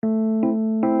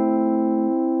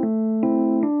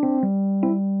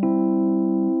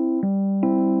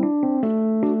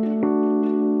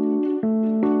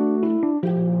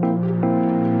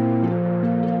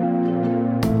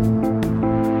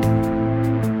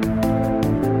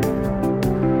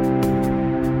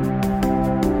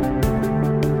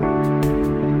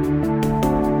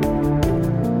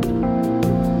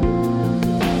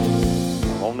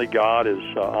God is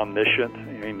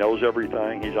omniscient. He knows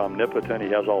everything. He's omnipotent. He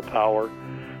has all power.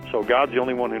 So God's the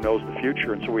only one who knows the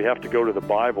future, and so we have to go to the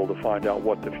Bible to find out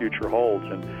what the future holds.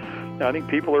 And I think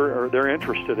people they're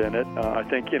interested in it. I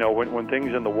think, when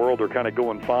things in the world are kind of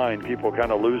going fine, people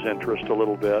kind of lose interest a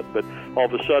little bit. But all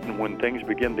of a sudden, when things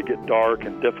begin to get dark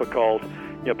and difficult,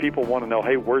 people want to know,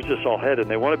 hey, where's this all headed? And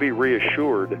they want to be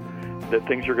reassured that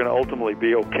things are going to ultimately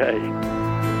be okay.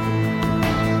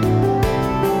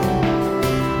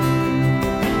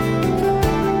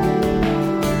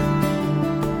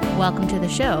 Welcome to the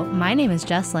show. My name is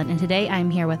Jessilyn, and today I'm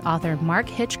here with author Mark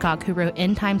Hitchcock, who wrote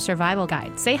End Time Survival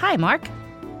Guide. Say hi, Mark.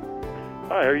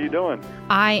 Hi, how are you doing?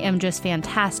 I am just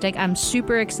fantastic. I'm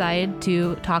super excited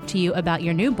to talk to you about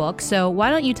your new book. So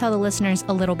why don't you tell the listeners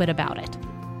a little bit about it?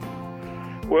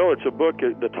 Well, it's a book.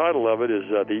 The title of it is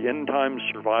The End Time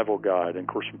Survival Guide. And of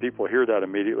course, when people hear that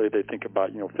immediately, they think about,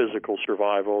 physical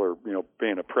survival or,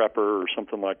 being a prepper or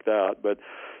something like that. But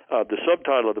the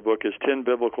subtitle of the book is 10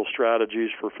 Biblical Strategies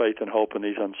for Faith and Hope in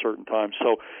These Uncertain Times.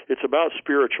 So it's about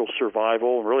spiritual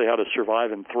survival and really how to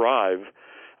survive and thrive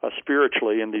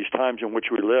spiritually in these times in which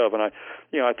we live. And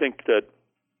I think that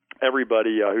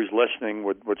everybody who's listening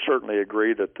would certainly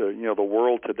agree that the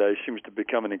world today seems to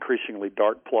become an increasingly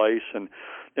dark place. And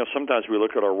sometimes we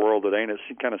look at our world today and it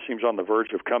kind of seems on the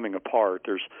verge of coming apart.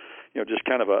 There's just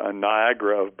kind of a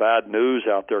Niagara of bad news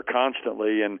out there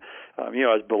constantly. And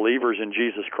as believers in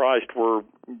Jesus Christ, we're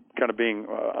kind of being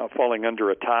falling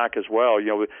under attack as well.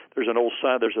 There's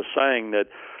a saying that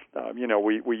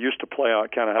we used to play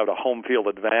out, kind of have a home field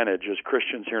advantage as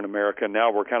Christians here in America.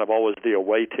 Now we're kind of always the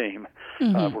away team.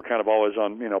 Mm-hmm. We're kind of always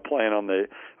on, playing on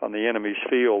the enemy's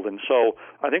field. And so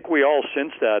I think we all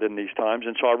sense that in these times.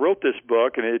 And so I wrote this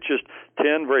book, and it's just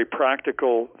 10 very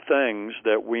practical things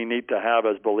that we need to have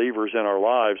as believers in our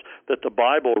lives that the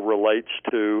Bible relates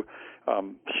to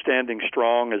standing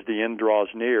strong as the end draws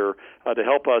near to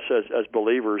help us as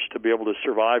believers to be able to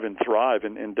survive and thrive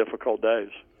in difficult days.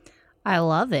 I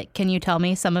love it. Can you tell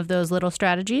me some of those little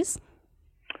strategies?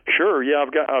 Sure. Yeah,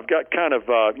 I've got kind of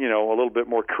a little bit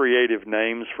more creative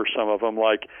names for some of them.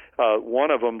 Like one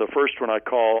of them, the first one I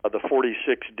call the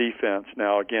 46 defense.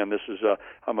 Now, again, this is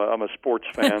I'm a sports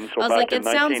fan. So I was like, it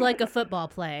sounds like a football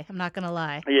play. I'm not going to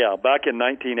lie. Yeah, back in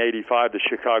 1985, the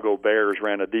Chicago Bears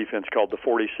ran a defense called the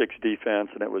 46 defense,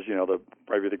 and it was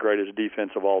probably the greatest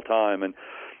defense of all time.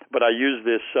 But I use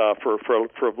this for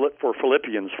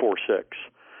Philippians 4:6.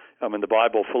 In the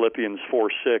Bible, Philippians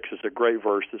 4:6 is a great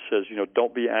verse that says,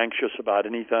 don't be anxious about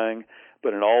anything,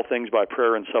 but in all things by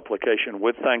prayer and supplication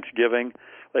with thanksgiving,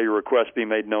 let your requests be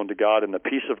made known to God, and the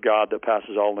peace of God that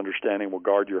passes all understanding will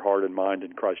guard your heart and mind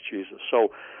in Christ Jesus.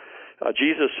 So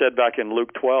Jesus said back in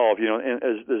Luke 12,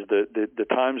 as the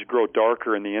times grow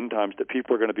darker in the end times, that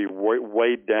people are going to be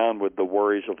weighed down with the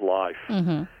worries of life.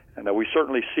 Mm-hmm. And we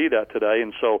certainly see that today.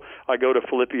 And so I go to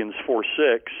Philippians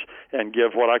 4:6 and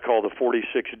give what I call the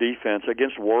 46 defense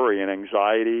against worry and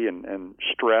anxiety and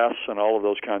stress and all of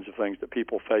those kinds of things that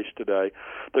people face today.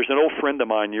 There's an old friend of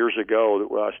mine years ago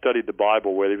that I studied the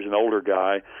Bible with. He was an older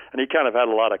guy, and he kind of had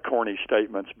a lot of corny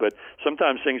statements. But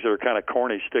sometimes things that are kind of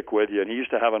corny stick with you. And he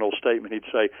used to have an old statement. He'd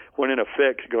say, when in a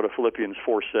fix, go to Philippians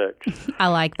 4:6. I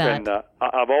like that. And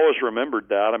I've always remembered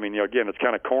that. I mean, again, it's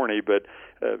kind of corny, but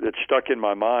it's stuck in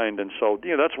my mind. And so,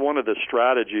 that's one of the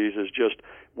strategies is just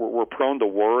we're prone to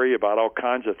worry about all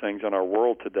kinds of things in our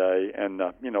world today. And,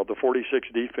 the 46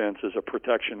 defense is a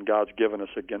protection God's given us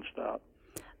against that.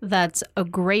 That's a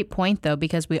great point, though,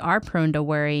 because we are prone to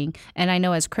worrying. And I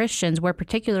know as Christians, we're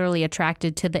particularly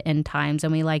attracted to the end times,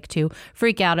 and we like to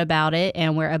freak out about it,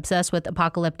 and we're obsessed with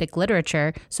apocalyptic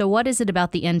literature. So what is it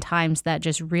about the end times that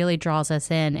just really draws us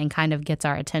in and kind of gets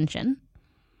our attention?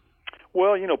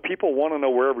 Well, people want to know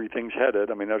where everything's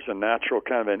headed. I mean, there's a natural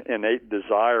kind of an innate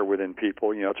desire within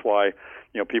people. That's why,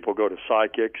 people go to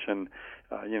psychics and,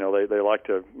 they like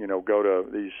to, go to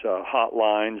these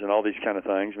hotlines and all these kind of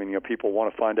things. I mean, people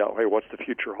want to find out, hey, what's the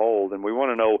future hold? And we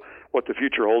want to know what the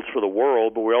future holds for the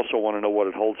world, but we also want to know what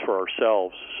it holds for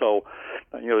ourselves. So,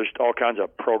 there's all kinds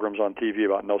of programs on TV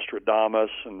about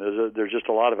Nostradamus, and there's just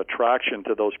a lot of attraction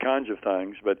to those kinds of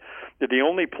things. But the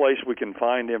only place we can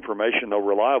find information, though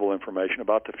reliable information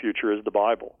about the future, is the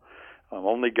Bible.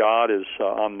 Only God is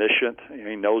omniscient.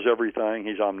 He knows everything.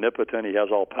 He's omnipotent. He has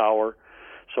all power.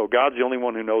 So God's the only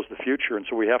one who knows the future, and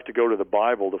so we have to go to the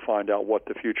Bible to find out what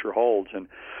the future holds. And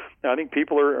I think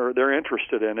people they're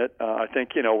interested in it. I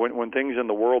think when things in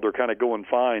the world are kind of going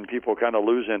fine, people kind of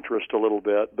lose interest a little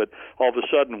bit. But all of a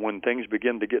sudden, when things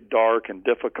begin to get dark and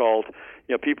difficult,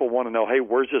 people want to know, hey,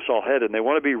 where's this all headed? And they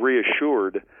want to be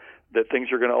reassured that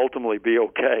things are going to ultimately be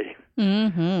okay.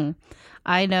 Mm-hmm.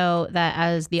 I know that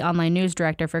as the online news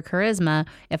director for Charisma,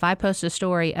 if I post a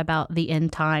story about the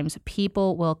end times,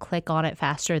 people will click on it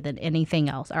faster than anything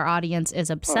else. Our audience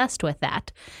is obsessed with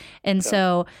that. And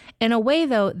so in a way,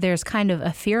 though, there's kind of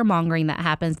a fear-mongering that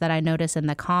happens that I notice in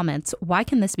the comments. Why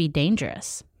can this be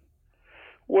dangerous?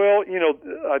 Well,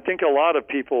 I think a lot of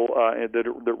people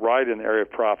that write in the area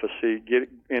of prophecy get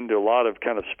into a lot of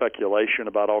kind of speculation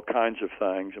about all kinds of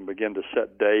things and begin to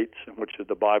set dates, in which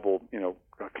the Bible,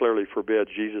 clearly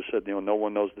forbids. Jesus said, no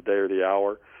one knows the day or the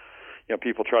hour.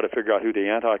 People try to figure out who the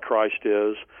Antichrist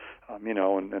is,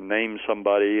 and name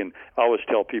somebody. And I always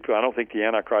tell people, I don't think the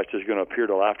Antichrist is going to appear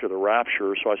till after the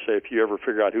rapture. So I say, if you ever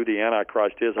figure out who the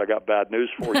Antichrist is, I got bad news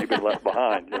for you. You've been left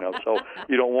behind. So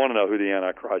you don't want to know who the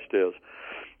Antichrist is.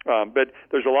 But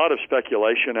there's a lot of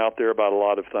speculation out there about a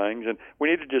lot of things, and we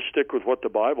need to just stick with what the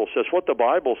Bible says. What the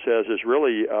Bible says is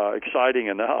really exciting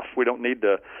enough. We don't need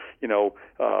to,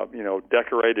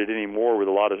 decorate it anymore with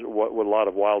a lot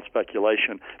of wild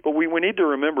speculation. But we need to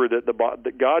remember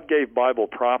that God gave Bible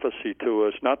prophecy to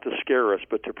us not to scare us,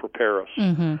 but to prepare us,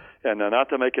 and not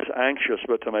to make us anxious,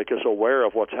 but to make us aware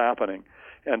of what's happening,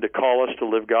 and to call us to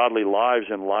live godly lives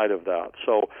in light of that.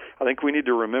 So I think we need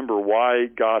to remember why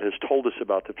God has told us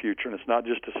about the future, and it's not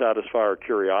just to satisfy our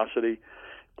curiosity,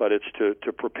 but it's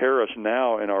to prepare us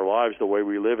now in our lives the way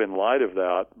we live in light of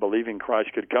that, believing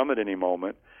Christ could come at any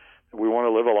moment. We want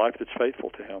to live a life that's faithful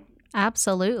to Him.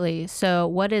 Absolutely. So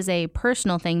what is a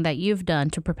personal thing that you've done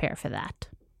to prepare for that?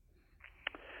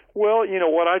 Well,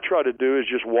 what I try to do is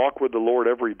just walk with the Lord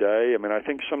every day. I mean, I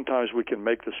think sometimes we can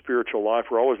make the spiritual life,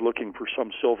 we're always looking for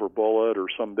some silver bullet or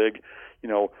some big,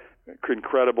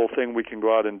 incredible thing we can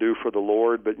go out and do for the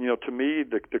Lord. But, to me,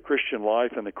 the Christian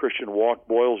life and the Christian walk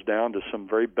boils down to some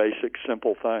very basic,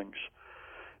 simple things.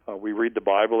 We read the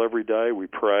Bible every day. We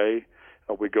pray.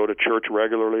 We go to church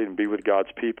regularly and be with God's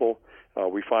people.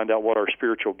 We find out what our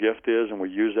spiritual gift is, and we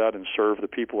use that and serve the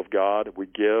people of God. We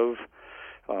give.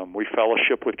 We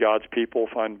fellowship with God's people,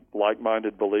 find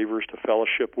like-minded believers to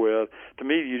fellowship with. To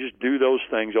me, you just do those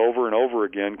things over and over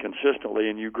again consistently,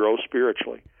 and you grow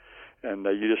spiritually. And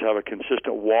you just have a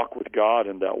consistent walk with God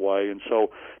in that way. And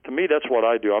so, to me, that's what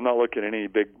I do. I'm not looking at any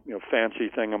big, fancy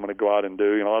thing I'm going to go out and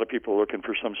do. A lot of people are looking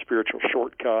for some spiritual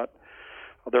shortcut.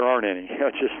 There aren't any.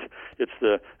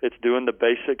 It's doing the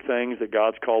basic things that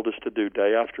God's called us to do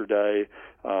day after day.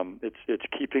 It's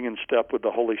keeping in step with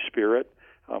the Holy Spirit.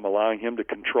 Allowing Him to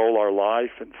control our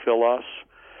life and fill us.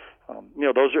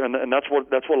 Those are, and that's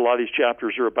what a lot of these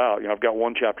chapters are about. I've got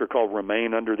one chapter called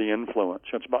 "Remain Under the Influence."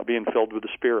 It's about being filled with the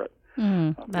Spirit.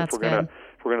 That's good.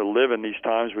 If we're going to live in these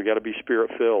times, we got to be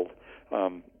Spirit filled.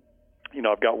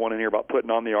 I've got one in here about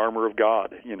putting on the armor of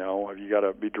God. You got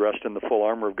to be dressed in the full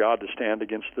armor of God to stand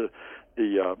against the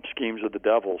schemes of the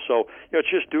devil. So it's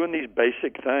just doing these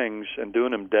basic things and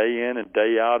doing them day in and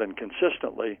day out and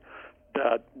consistently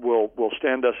that will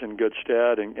stand us in good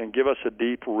stead and give us a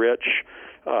deep, rich,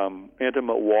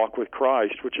 intimate walk with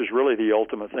Christ, which is really the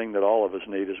ultimate thing that all of us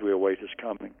need as we await His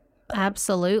coming.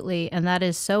 Absolutely. And that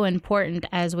is so important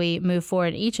as we move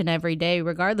forward each and every day,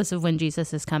 regardless of when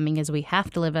Jesus is coming, is we have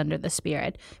to live under the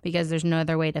Spirit because there's no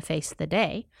other way to face the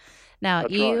day. Now,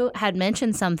 That's you right. had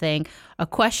mentioned a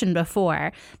question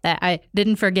before that I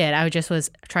didn't forget. I just was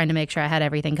trying to make sure I had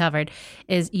everything covered,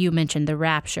 is you mentioned the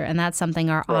rapture, and that's something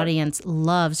our audience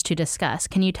loves to discuss.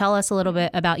 Can you tell us a little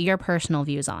bit about your personal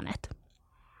views on it?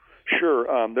 Sure.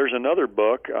 There's another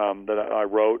book that I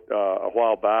wrote a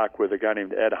while back with a guy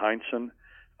named Ed Heinzen.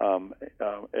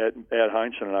 Ed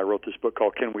Heinzen and I wrote this book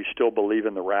called Can We Still Believe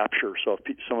in the Rapture? So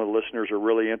if some of the listeners are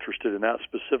really interested in that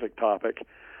specific topic,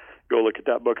 go look at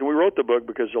that book. And we wrote the book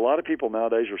because a lot of people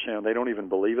nowadays are saying they don't even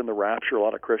believe in the rapture, a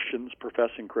lot of Christians,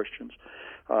 professing Christians.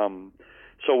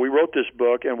 So we wrote this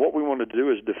book, and what we want to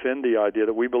do is defend the idea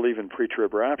that we believe in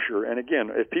pre-trib rapture. And again,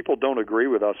 if people don't agree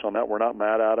with us on that, we're not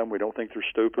mad at them. We don't think they're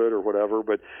stupid or whatever.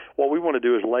 But what we want to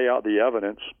do is lay out the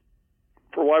evidence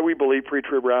for why we believe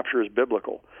pre-trib rapture is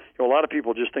biblical. A lot of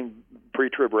people just think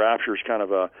pre-trib rapture is kind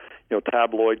of a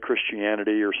tabloid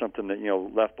Christianity or something that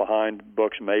left behind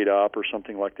books made up or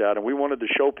something like that. And we wanted to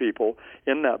show people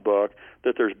in that book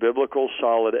that there's biblical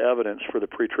solid evidence for the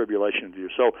pre-tribulation view.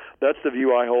 So that's the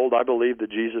view I hold. I believe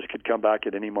that Jesus could come back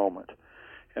at any moment.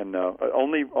 And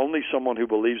only someone who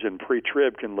believes in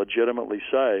pre-trib can legitimately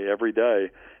say every day,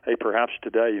 hey, perhaps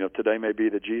today, today may be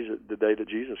the day that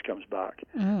Jesus comes back.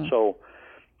 So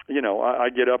I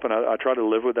get up and I try to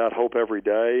live with that hope every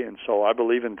day, and so I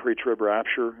believe in pre-trib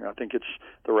rapture. I think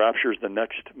the rapture is the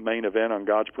next main event on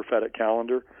God's prophetic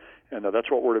calendar, and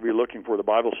that's what we're to be looking for. The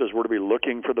Bible says we're to be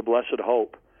looking for the blessed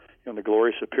hope. the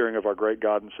glorious appearing of our great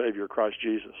God and Savior, Christ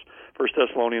Jesus. 1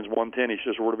 Thessalonians 1:10, he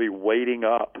says we're to be waiting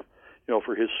up,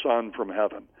 for his Son from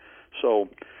heaven. So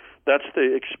that's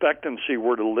the expectancy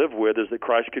we're to live with, is that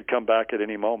Christ could come back at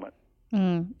any moment.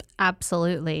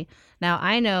 Absolutely. Now,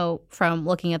 I know from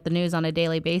looking at the news on a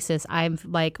daily basis, I'm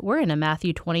like, we're in a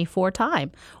Matthew 24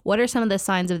 time. What are some of the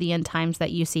signs of the end times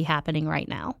that you see happening right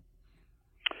now?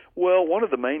 Well, one of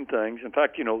the main things, in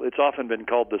fact, it's often been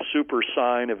called the super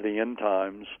sign of the end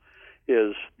times,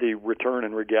 is the return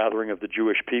and regathering of the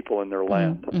Jewish people in their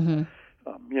land. Mm-hmm.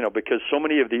 Because so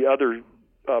many of the other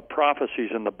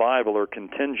prophecies in the Bible are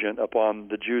contingent upon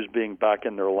the Jews being back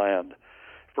in their land.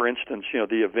 For instance,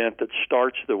 the event that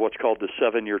starts what's called the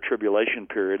 7-year tribulation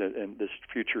period and this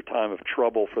future time of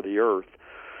trouble for the earth,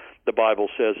 the Bible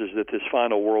says is that this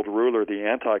final world ruler, the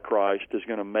Antichrist, is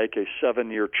going to make a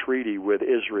 7-year treaty with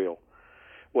Israel.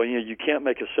 Well, you can't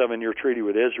make a 7-year treaty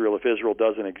with Israel if Israel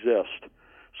doesn't exist.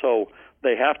 So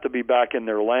they have to be back in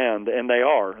their land, and they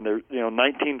are. And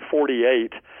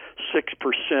 1948,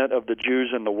 6% of the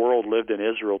Jews in the world lived in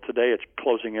Israel. Today, it's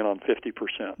closing in on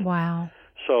 50%. Wow.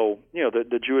 So,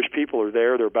 the Jewish people are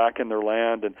there, they're back in their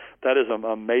land, and that is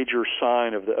a major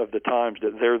sign of the times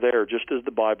that they're there, just as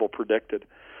the Bible predicted.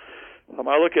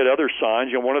 I look at other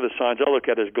signs. One of the signs I look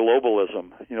at is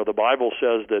globalism. The Bible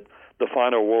says that the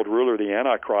final world ruler, the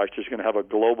Antichrist, is going to have a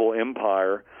global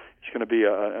empire. It's going to be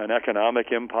an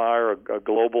economic empire, a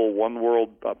global one-world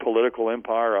political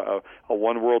empire, a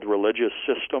one-world religious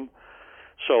system.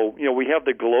 So, we have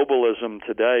the globalism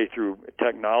today through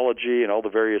technology and all the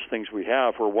various things we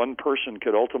have, where one person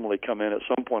could ultimately come in at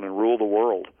some point and rule the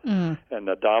world and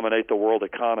dominate the world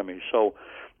economy. So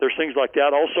there's things like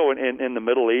that. Also in the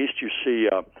Middle East, you see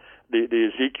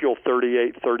the Ezekiel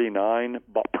 38:39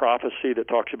 prophecy that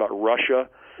talks about Russia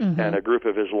and a group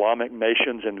of Islamic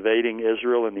nations invading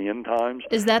Israel in the end times.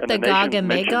 Is that the Gog and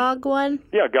Magog one?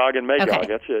 Yeah, Gog and Magog. Okay.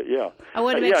 That's it, yeah. I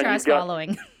want to make sure I was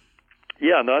following.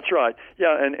 Yeah, no, that's right.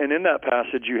 Yeah, and in that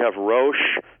passage you have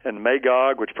Rosh and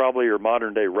Magog, which probably are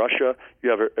modern-day Russia.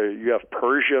 You have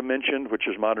Persia mentioned, which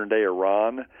is modern-day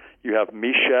Iran. You have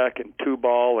Meshech and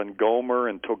Tubal and Gomer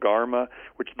and Togarmah,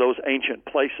 which those ancient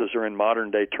places are in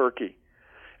modern-day Turkey.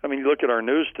 I mean, you look at our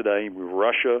news today,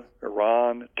 Russia,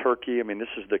 Iran, Turkey. I mean, this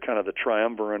is the kind of the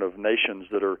triumvirate of nations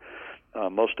that are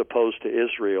most opposed to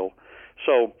Israel.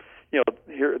 So,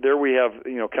 there we have,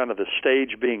 kind of the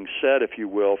stage being set, if you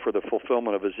will, for the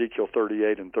fulfillment of Ezekiel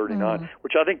 38 and 39,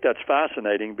 which I think that's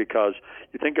fascinating because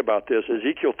you think about this,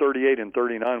 Ezekiel 38 and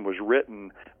 39 was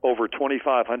written over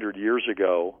 2,500 years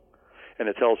ago, and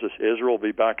it tells us Israel will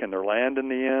be back in their land in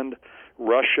the end.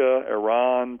 Russia,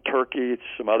 Iran, Turkey,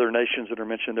 some other nations that are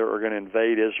mentioned there are going to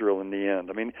invade Israel in the end.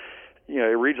 I mean, it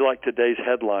reads like today's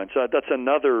headline. So that's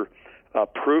another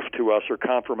proof to us or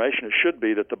confirmation. It should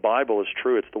be that the Bible is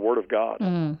true. It's the Word of God.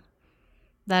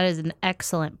 That is an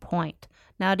excellent point.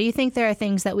 Now, do you think there are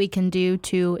things that we can do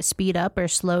to speed up or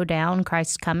slow down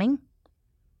Christ's coming?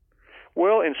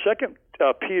 Well, in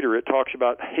 2 Peter, it talks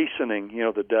about hastening,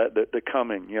 the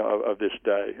coming, of this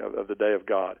day, of the day of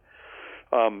God.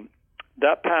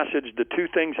 That passage, the two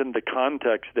things in the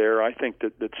context there, I think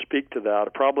that speak to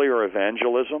that probably are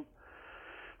evangelism.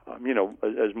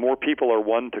 As more people are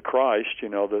won to Christ,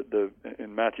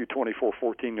 in Matthew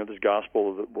 24:14, this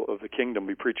gospel of the kingdom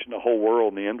be preached in the whole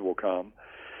world, and the end will come.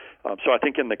 So I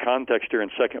think in the context here in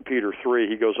 2 Peter 3,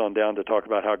 he goes on down to talk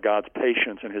about how God's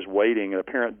patience and his waiting and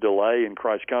apparent delay in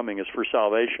Christ's coming is for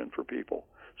salvation for people.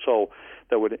 So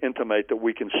that would intimate that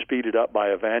we can speed it up by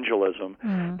evangelism,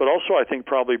 but also I think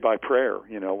probably by prayer,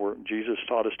 where Jesus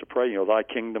taught us to pray, thy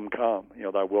kingdom come,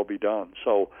 thy will be done.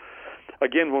 So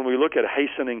again, when we look at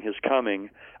hastening his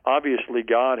coming, obviously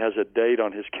God has a date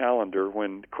on his calendar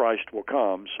when Christ will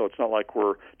come, so it's not like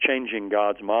we're changing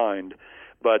God's mind.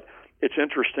 But it's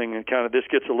interesting, and kind of this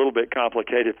gets a little bit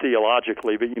complicated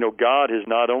theologically, but God has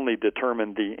not only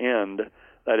determined the end,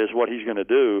 that is what he's going to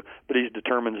do, but he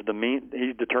determines the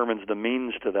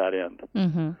means to that end.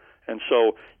 And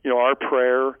so, our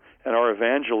prayer and our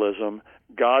evangelism,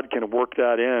 God can work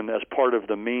that in as part of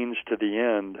the means to the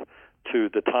end, to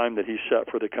the time that he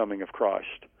set for the coming of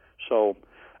Christ. So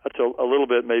that's a little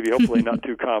bit, maybe hopefully not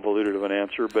too convoluted of an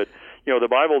answer, but the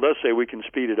Bible does say we can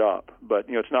speed it up, but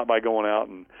it's not by going out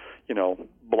and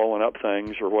blowing up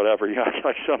things or whatever,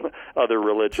 like some other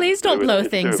religions. Please don't blow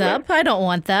things up. I don't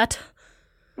want that.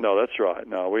 No, that's right.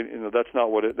 No, that's not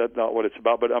what it's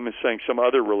about. But I'm saying some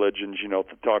other religions,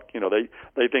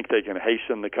 they think they can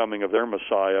hasten the coming of their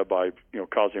Messiah by,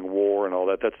 causing war and all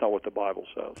that. That's not what the Bible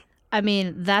says. I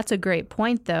mean, that's a great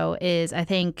point, though, is I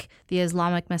think the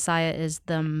Islamic Messiah is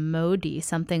the Mahdi,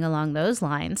 something along those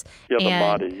lines. Yeah, the and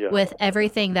Mahdi, yeah. With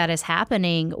everything that is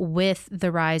happening with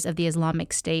the rise of the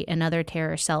Islamic State and other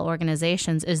terror cell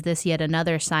organizations, is this yet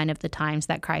another sign of the times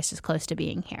that Christ is close to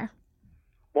being here?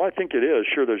 Well, I think it is.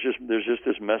 Sure, there's just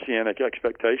this messianic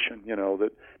expectation,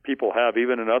 that people have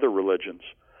even in other religions.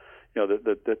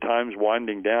 The time's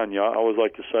winding down. I always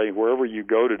like to say, wherever you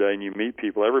go today and you meet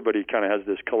people, everybody kind of has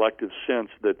this collective sense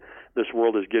that this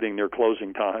world is getting near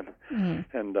closing time.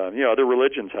 Mm-hmm. And, other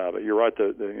religions have it. You're right.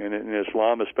 In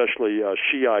Islam, especially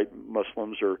Shiite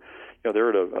Muslims are,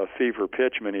 they're at a fever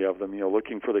pitch, many of them,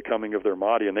 looking for the coming of their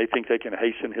Mahdi, and they think they can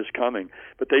hasten his coming.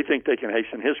 But they think they can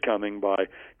hasten his coming by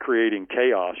creating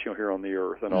chaos, here on the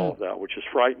earth and all of that, which is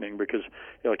frightening because,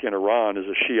 like in Iran is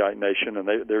a Shiite nation,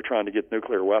 and they're trying to get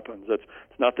nuclear weapons. It's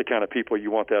not the kind of people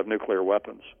you want to have nuclear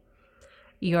weapons.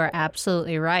 You're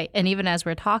absolutely right. And even as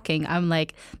we're talking, I'm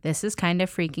like, this is kind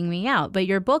of freaking me out. But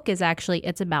your book is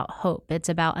it's about hope. It's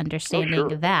about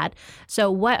understanding that. So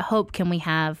what hope can we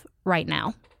have right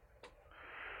now?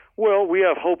 Well, we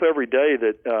have hope every day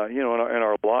that, in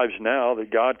our lives now,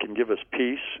 that God can give us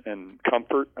peace and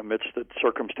comfort amidst the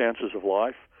circumstances of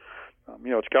life.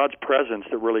 It's God's presence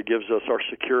that really gives us our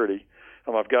security.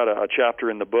 I've got a chapter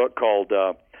in the book called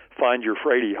Find Your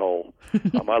Frady Hole.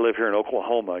 I live here in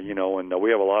Oklahoma, and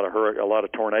we have a lot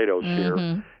of tornadoes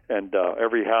here. And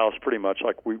every house, pretty much,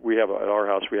 like we have at our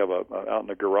house, we have out in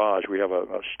the garage, we have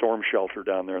a storm shelter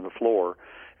down there on the floor.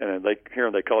 And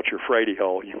they call it your Frady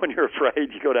hole. When you're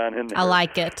afraid, you go down in there. I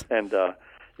like it. And a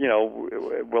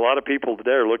lot of people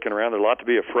today are looking around. There's a lot to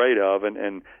be afraid of.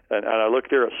 And I look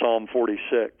there at Psalm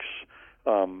 46,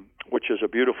 which is a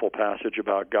beautiful passage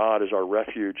about God as our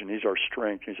refuge, and He's our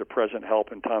strength. He's a present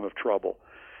help in time of trouble.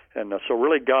 And so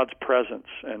really God's presence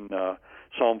and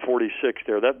Psalm 46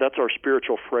 there, that's our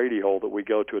spiritual Frady hole that we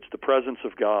go to. It's the presence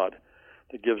of God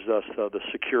that gives us the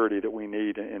security that we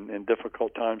need in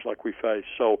difficult times like we face.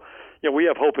 So, we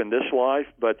have hope in this life,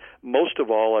 but most of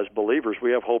all, as believers,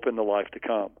 we have hope in the life to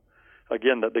come.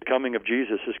 Again, the coming of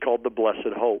Jesus is called the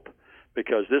blessed hope,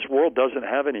 because this world doesn't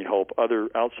have any hope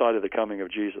outside of the coming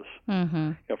of Jesus.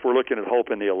 Mm-hmm. If we're looking at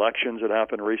hope in the elections that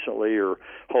happened recently, or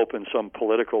hope in some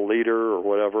political leader or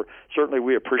whatever, certainly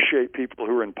we appreciate people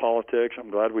who are in politics. I'm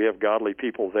glad we have godly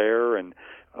people there, and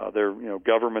they're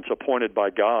governments appointed by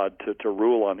God to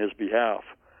rule on His behalf.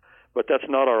 But that's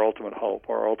not our ultimate hope.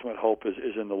 Our ultimate hope is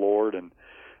in the Lord, and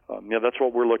that's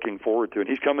what we're looking forward to. And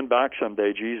He's coming back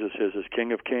someday. Jesus is as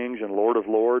King of Kings and Lord of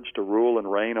Lords to rule and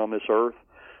reign on this earth.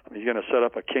 He's going to set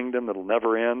up a kingdom that'll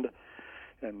never end,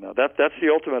 and that's the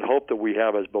ultimate hope that we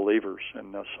have as believers.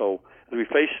 And so as we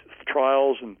face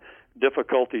trials and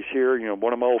difficulties here,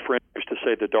 one of my old friends used to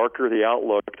say, "The darker the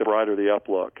outlook, the brighter the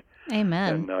uplook."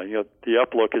 Amen. And the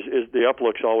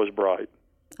uplook's always bright.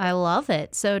 I love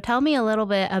it. So tell me a little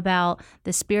bit about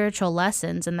the spiritual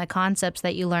lessons and the concepts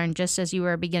that you learned just as you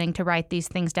were beginning to write these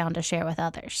things down to share with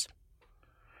others.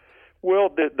 Well,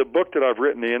 the book that I've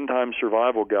written, the End Time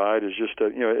Survival Guide, is just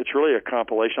it's really a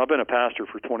compilation. I've been a pastor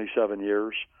for 27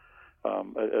 years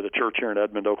at a church here in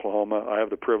Edmond, Oklahoma. I have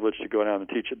the privilege to go down and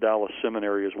teach at Dallas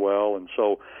Seminary as well, and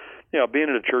so being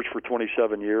at a church for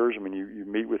 27 years, you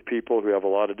meet with people who have a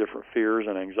lot of different fears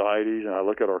and anxieties, and I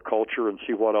look at our culture and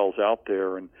see what all's out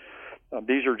there, and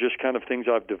these are just kind of things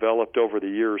I've developed over the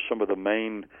years, some of the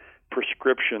main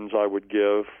prescriptions I would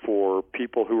give for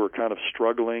people who are kind of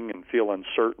struggling and feel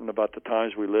uncertain about the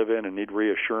times we live in and need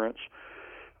reassurance.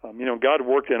 God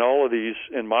worked in all of these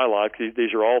in my life.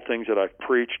 These are all things that I've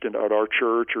preached at our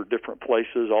church or different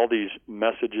places, all these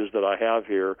messages that I have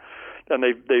here. And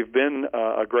they've been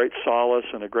a great solace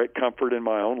and a great comfort in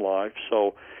my own life.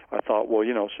 So I thought, well,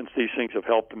 since these things have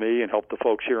helped me and helped the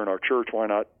folks here in our church, why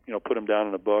not, put them down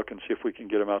in a book and see if we can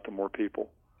get them out to more people.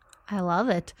 I love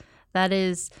it. That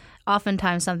is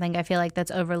oftentimes something I feel like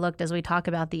that's overlooked as we talk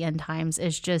about the end times,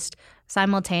 is just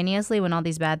simultaneously when all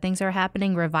these bad things are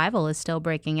happening, revival is still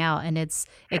breaking out. And it's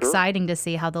exciting to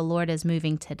see how the Lord is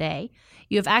moving today.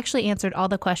 You have actually answered all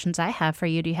the questions I have for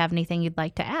you. Do you have anything you'd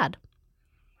like to add?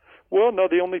 Well, no,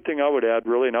 the only thing I would add,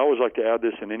 really, and I always like to add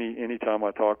this in any time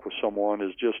I talk with someone,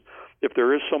 is just if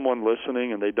there is someone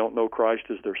listening and they don't know Christ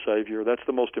as their Savior, that's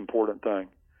the most important thing.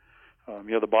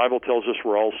 The Bible tells us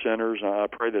we're all sinners, and I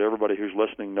pray that everybody who's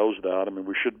listening knows that.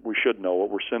 We should know it.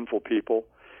 We're sinful people.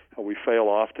 We fail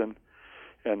often,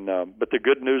 and but the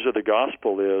good news of the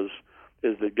gospel is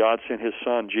is that God sent his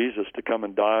son, Jesus, to come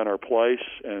and die in our place,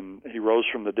 and he rose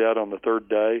from the dead on the third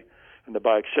day, and that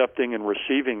by accepting and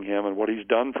receiving him and what he's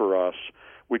done for us,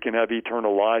 we can have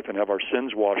eternal life and have our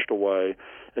sins washed away,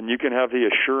 and you can have the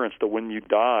assurance that when you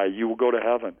die, you will go to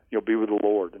heaven. You'll be with the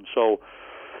Lord. And so,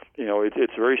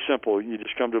 it's very simple. You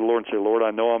just come to the Lord and say, Lord,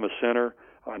 I know I'm a sinner.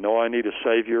 I know I need a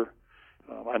Savior.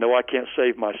 I know I can't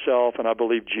save myself, and I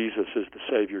believe Jesus is the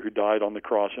Savior who died on the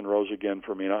cross and rose again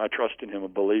for me, and I trust in him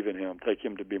and believe in him, take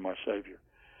him to be my Savior.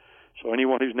 So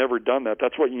anyone who's never done that,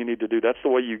 that's what you need to do. That's the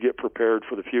way you get prepared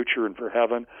for the future and for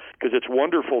heaven, because it's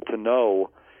wonderful to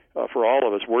know for all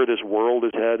of us where this world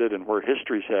is headed and where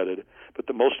history's headed, but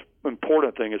the most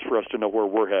important thing is for us to know where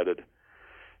we're headed.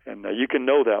 And you can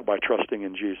know that by trusting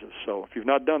in Jesus. So if you've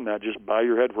not done that, just bow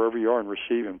your head wherever you are and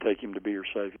receive him, take him to be your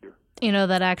Savior.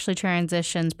 That actually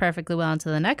transitions perfectly well into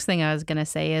the next thing I was going to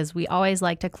say is we always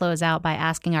like to close out by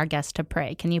asking our guests to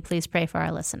pray. Can you please pray for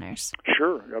our listeners?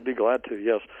 Sure, I'd be glad to,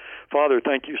 yes. Father,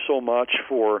 thank you so much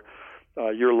for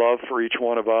your love for each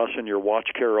one of us and your watch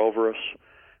care over us.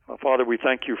 Father, we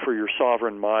thank you for your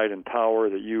sovereign might and power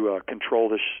that you control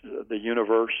the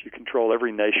universe, you control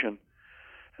every nation.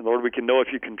 And Lord, we can know if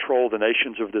you control the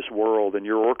nations of this world and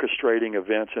you're orchestrating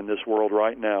events in this world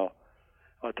right now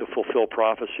to fulfill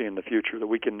prophecy in the future, that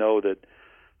we can know that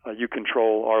you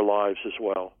control our lives as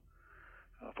well.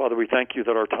 Father, we thank you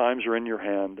that our times are in your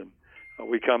hand, and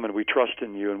we come and we trust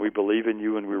in you and we believe in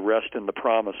you and we rest in the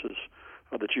promises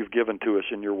that you've given to us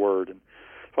in your word. And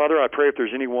Father, I pray if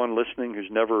there's anyone listening who's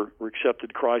never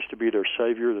accepted Christ to be their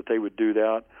Savior, that they would do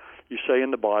that. You say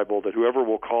in the Bible that whoever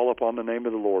will call upon the name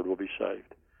of the Lord will be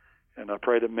saved. And I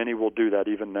pray that many will do that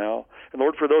even now. And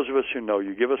Lord, for those of us who know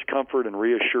you, give us comfort and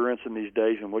reassurance in these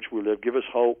days in which we live. Give us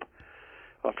hope.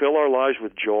 Fill our lives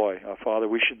with joy. Father,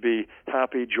 we should be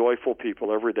happy, joyful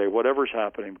people every day, whatever's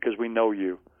happening, because we know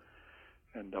you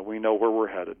and we know where we're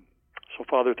headed. So,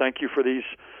 Father, thank you for these,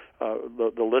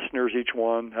 the listeners, each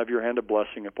one. Have your hand of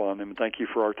blessing upon them. And thank you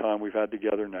for our time we've had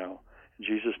together now. In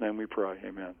Jesus' name we pray.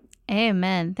 Amen.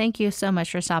 Amen. Thank you so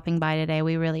much for stopping by today.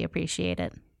 We really appreciate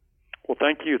it. Well,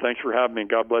 thank you. Thanks for having me.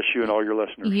 God bless you and all your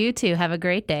listeners. You too. Have a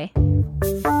great day.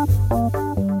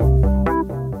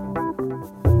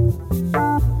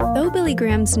 Though Billy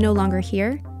Graham's no longer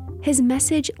here, his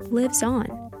message lives on.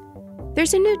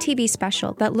 There's a new TV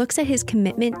special that looks at his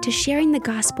commitment to sharing the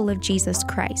gospel of Jesus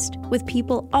Christ with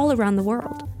people all around the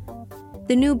world.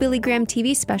 The new Billy Graham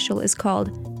TV special is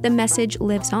called The Message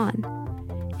Lives On,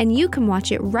 and you can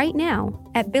watch it right now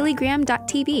at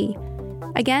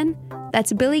billygraham.tv. Again,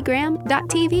 that's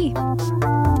billygraham.tv.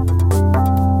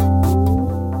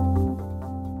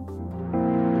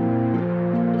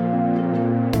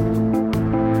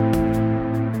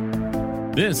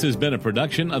 This has been a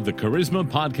production of the Charisma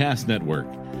Podcast Network.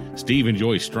 Steve and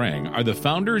Joy Strang are the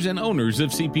founders and owners of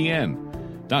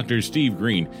CPN. Dr. Steve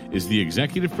Green is the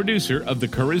executive producer of the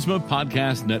Charisma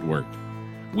Podcast Network.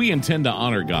 We intend to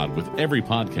honor God with every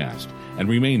podcast and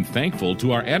remain thankful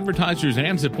to our advertisers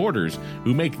and supporters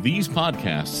who make these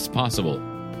podcasts possible.